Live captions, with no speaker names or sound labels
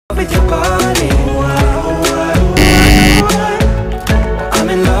with your body. I'm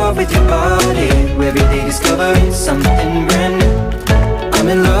in love with your body. Every day discovering something brand new. I'm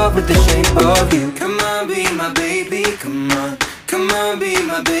in love with the shape of you. Come on, be my baby, come on. Come on, be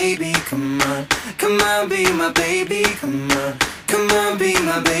my baby, come on. Come on, be my baby, come on. Come on, be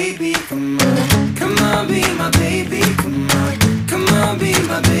my baby, come on. Come on, be my baby, come on. Come on, be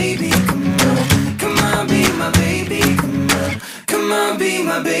my baby, come on. Come on, be my baby, come on. Come on, be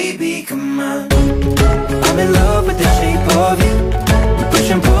my baby, come on. I'm in love with the shape of you. We push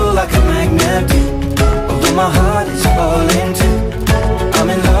and pull like a magnet do. Although my heart is falling too. I'm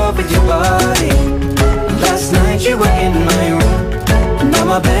in love with your body. Last night you were in my room. Now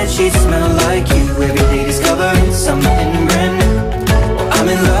my bedsheets smell like you. Every day discovering something brand new. I'm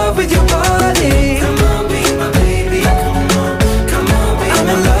in love with your body.